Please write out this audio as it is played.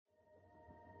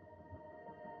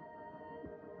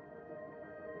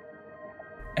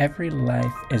Every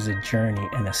life is a journey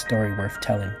and a story worth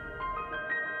telling.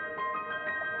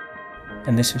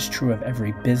 And this is true of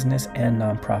every business and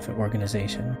nonprofit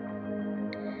organization.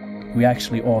 We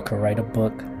actually all could write a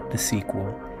book, the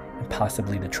sequel, and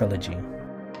possibly the trilogy.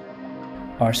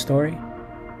 Our story?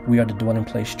 We are the Dwelling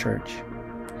Place Church.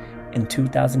 In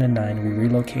 2009, we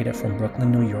relocated from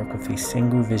Brooklyn, New York with a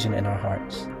single vision in our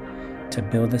hearts: to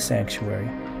build a sanctuary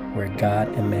where God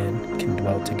and man can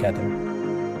dwell together.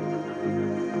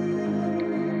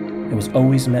 It was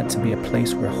always meant to be a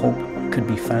place where hope could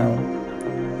be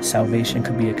found, salvation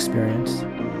could be experienced,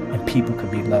 and people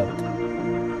could be loved.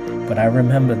 But I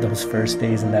remember those first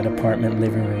days in that apartment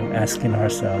living room asking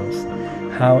ourselves,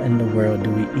 how in the world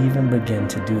do we even begin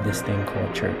to do this thing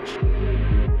called church?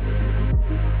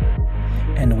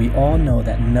 And we all know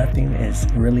that nothing is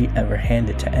really ever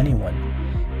handed to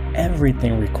anyone.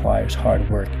 Everything requires hard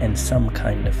work and some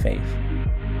kind of faith.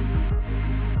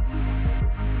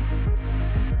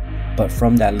 But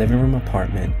from that living room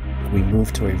apartment, we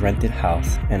moved to a rented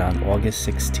house, and on August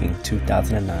 16,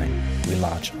 2009, we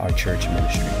launched our church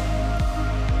ministry.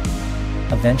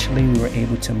 Eventually, we were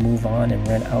able to move on and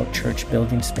rent out church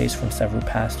building space from several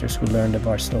pastors who learned of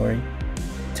our story.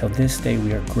 Till this day,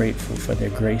 we are grateful for their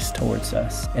grace towards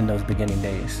us in those beginning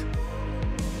days.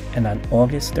 And on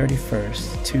August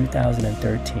 31st,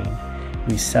 2013,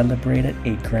 we celebrated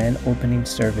a grand opening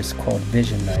service called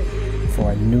Vision Night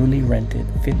for a newly rented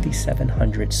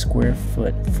 5,700 square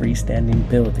foot freestanding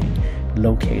building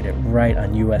located right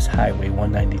on US Highway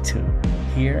 192,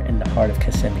 here in the heart of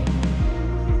Kissimmee.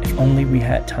 If only we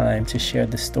had time to share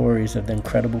the stories of the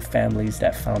incredible families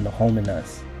that found a home in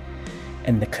us,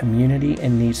 and the community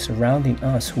and needs surrounding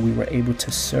us who we were able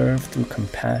to serve through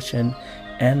compassion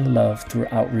and love through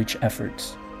outreach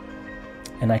efforts.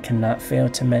 And I cannot fail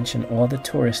to mention all the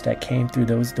tourists that came through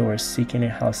those doors seeking a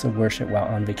house of worship while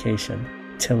on vacation.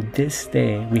 Till this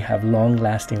day, we have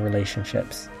long-lasting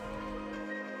relationships.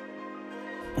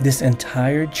 This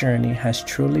entire journey has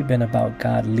truly been about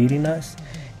God leading us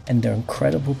and the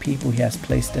incredible people He has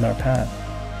placed in our path.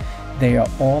 They are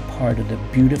all part of the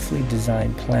beautifully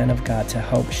designed plan of God to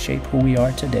help shape who we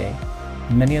are today.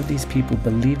 Many of these people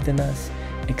believed in us,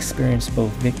 experienced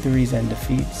both victories and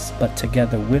defeats, but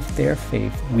together with their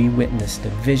faith, we witnessed the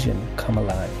vision come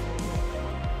alive.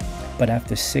 But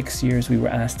after 6 years, we were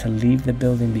asked to leave the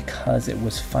building because it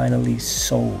was finally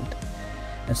sold.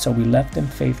 And so we left in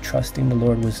faith, trusting the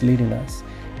Lord was leading us.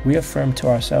 We affirmed to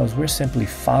ourselves, we're simply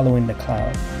following the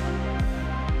cloud.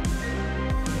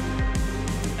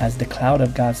 As the cloud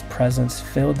of God's presence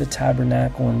filled the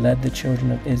tabernacle and led the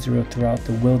children of Israel throughout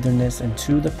the wilderness and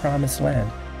to the promised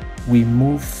land, we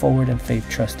moved forward in faith,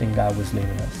 trusting God was leading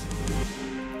us.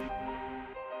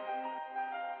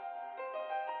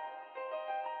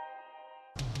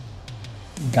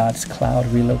 God's cloud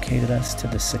relocated us to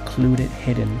the secluded,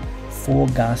 hidden, full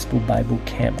gospel Bible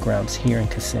campgrounds here in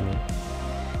Kissimmee.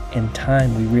 In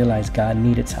time, we realized God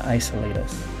needed to isolate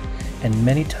us. And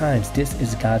many times, this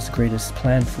is God's greatest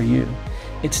plan for you.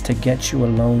 It's to get you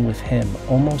alone with Him,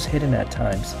 almost hidden at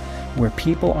times, where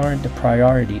people aren't the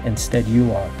priority, instead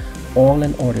you are, all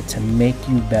in order to make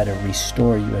you better,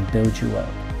 restore you, and build you up.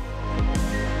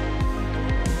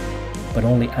 But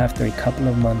only after a couple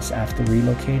of months after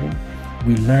relocating,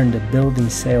 we learned the building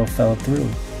sale fell through.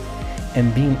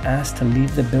 And being asked to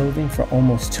leave the building for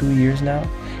almost 2 years now,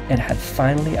 it had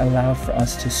finally allowed for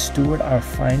us to steward our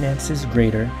finances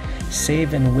greater,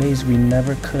 save in ways we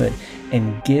never could,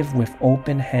 and give with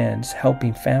open hands,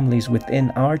 helping families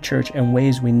within our church in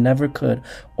ways we never could,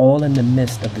 all in the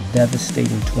midst of the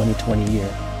devastating 2020 year.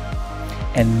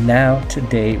 And now,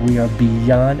 today, we are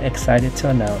beyond excited to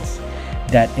announce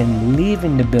that in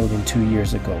leaving the building 2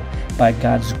 years ago, by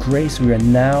God's grace, we are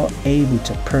now able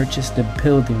to purchase the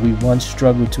building we once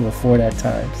struggled to afford at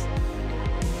times.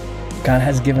 God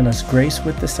has given us grace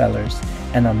with the sellers,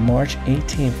 and on March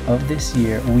 18th of this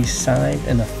year, we signed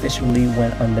and officially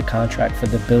went under contract for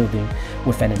the building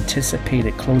with an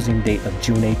anticipated closing date of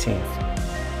June 18th.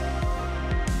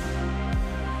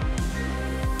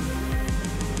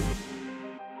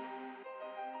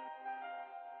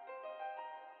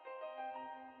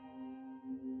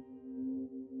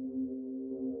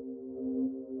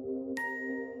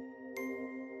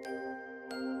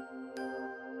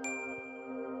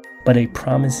 But a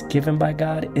promise given by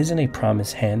God isn't a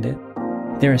promise handed.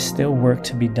 There is still work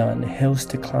to be done, hills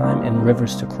to climb and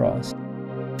rivers to cross,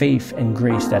 faith and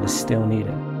grace that is still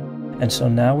needed. And so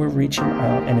now we're reaching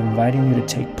out and inviting you to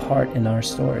take part in our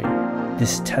story,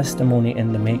 this testimony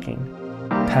in the making.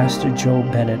 Pastor Joe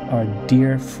Bennett, our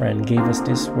dear friend, gave us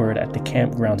this word at the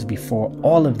campgrounds before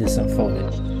all of this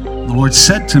unfolded. The Lord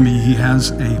said to me, He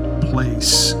has a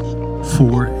place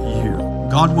for you.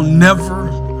 God will never,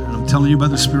 and I'm telling you by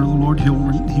the Spirit of the Lord, He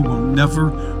will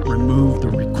never remove the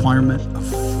requirement of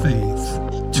faith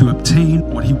to obtain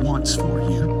what He wants for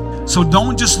you. So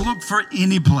don't just look for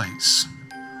any place.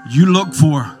 You look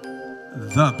for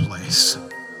the place.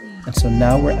 And so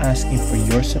now we're asking for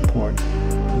your support,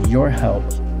 your help.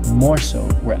 More so,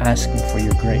 we're asking for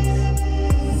your grace.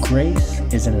 Grace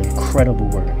is an incredible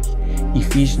word.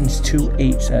 Ephesians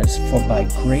 2:8 says, "For by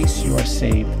grace you are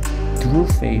saved through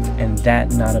faith, and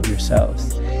that not of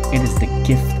yourselves. It is the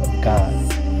gift of God."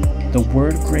 The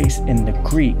word grace in the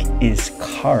Greek is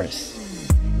charis.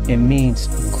 It means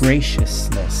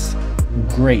graciousness,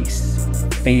 grace,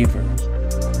 favor.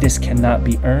 This cannot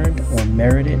be earned or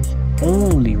merited,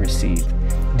 only received.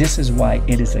 This is why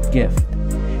it is a gift.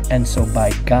 And so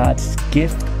by God's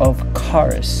gift of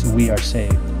charis, we are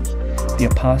saved. The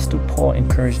Apostle Paul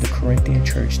encouraged the Corinthian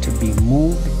church to be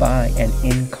moved by and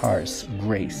in charis,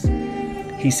 grace.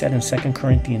 He said in 2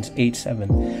 Corinthians 8:7,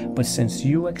 "But since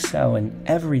you excel in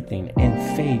everything, in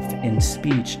faith, in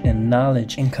speech, in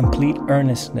knowledge, in complete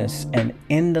earnestness, and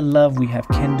in the love we have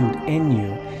kindled in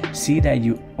you, see that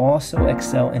you also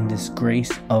excel in this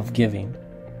grace of giving."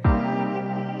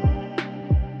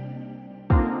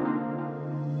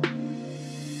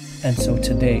 And so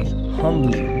today,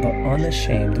 humbly but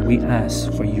unashamed, we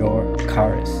ask for your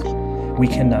charis. We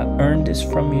cannot earn this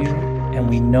from you, and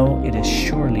we know it is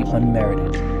surely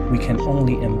unmerited. We can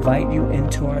only invite you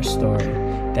into our story,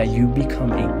 that you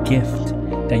become a gift,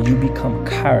 that you become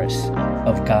charis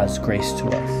of God's grace to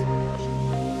us.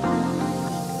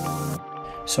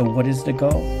 So what is the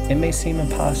goal? It may seem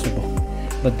impossible,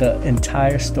 but the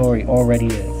entire story already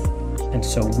is. And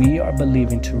so we are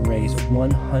believing to raise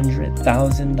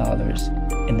 $100,000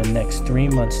 in the next 3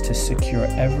 months to secure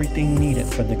everything needed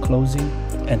for the closing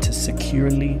and to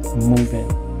securely move in.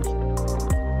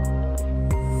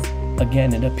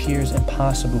 Again, it appears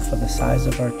impossible for the size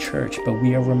of our church, but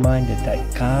we are reminded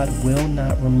that God will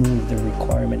not remove the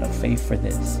requirement of faith for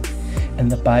this.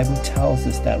 And the Bible tells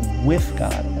us that with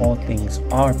God, all things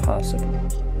are possible.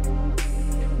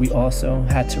 We also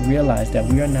had to realize that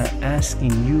we are not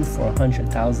asking you for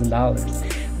 $100,000.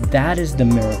 That is the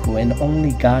miracle, and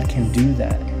only God can do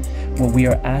that. What we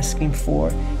are asking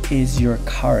for is your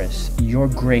charis, your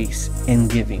grace in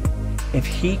giving. If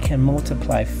He can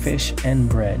multiply fish and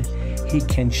bread, He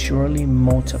can surely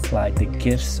multiply the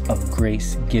gifts of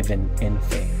grace given in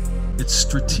faith. It's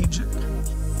strategic,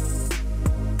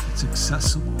 it's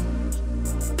accessible,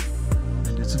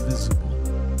 and it's visible.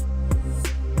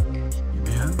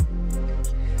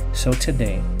 So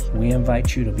today, we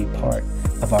invite you to be part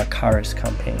of our charis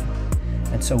campaign.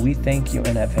 And so we thank you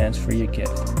in advance for your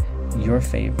gift, your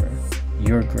favor,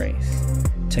 your grace.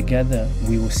 Together,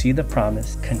 we will see the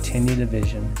promise, continue the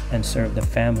vision, and serve the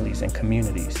families and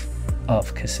communities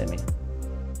of Kissimmee.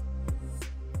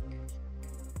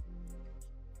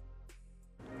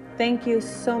 Thank you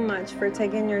so much for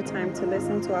taking your time to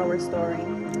listen to our story.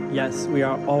 Yes, we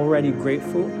are already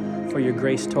grateful for your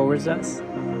grace towards us.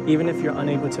 Even if you're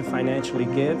unable to financially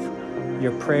give,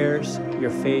 your prayers, your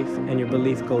faith, and your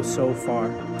belief go so far.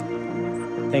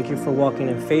 Thank you for walking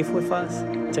in faith with us.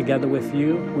 Together with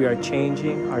you, we are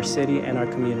changing our city and our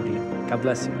community. God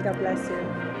bless you. God bless you.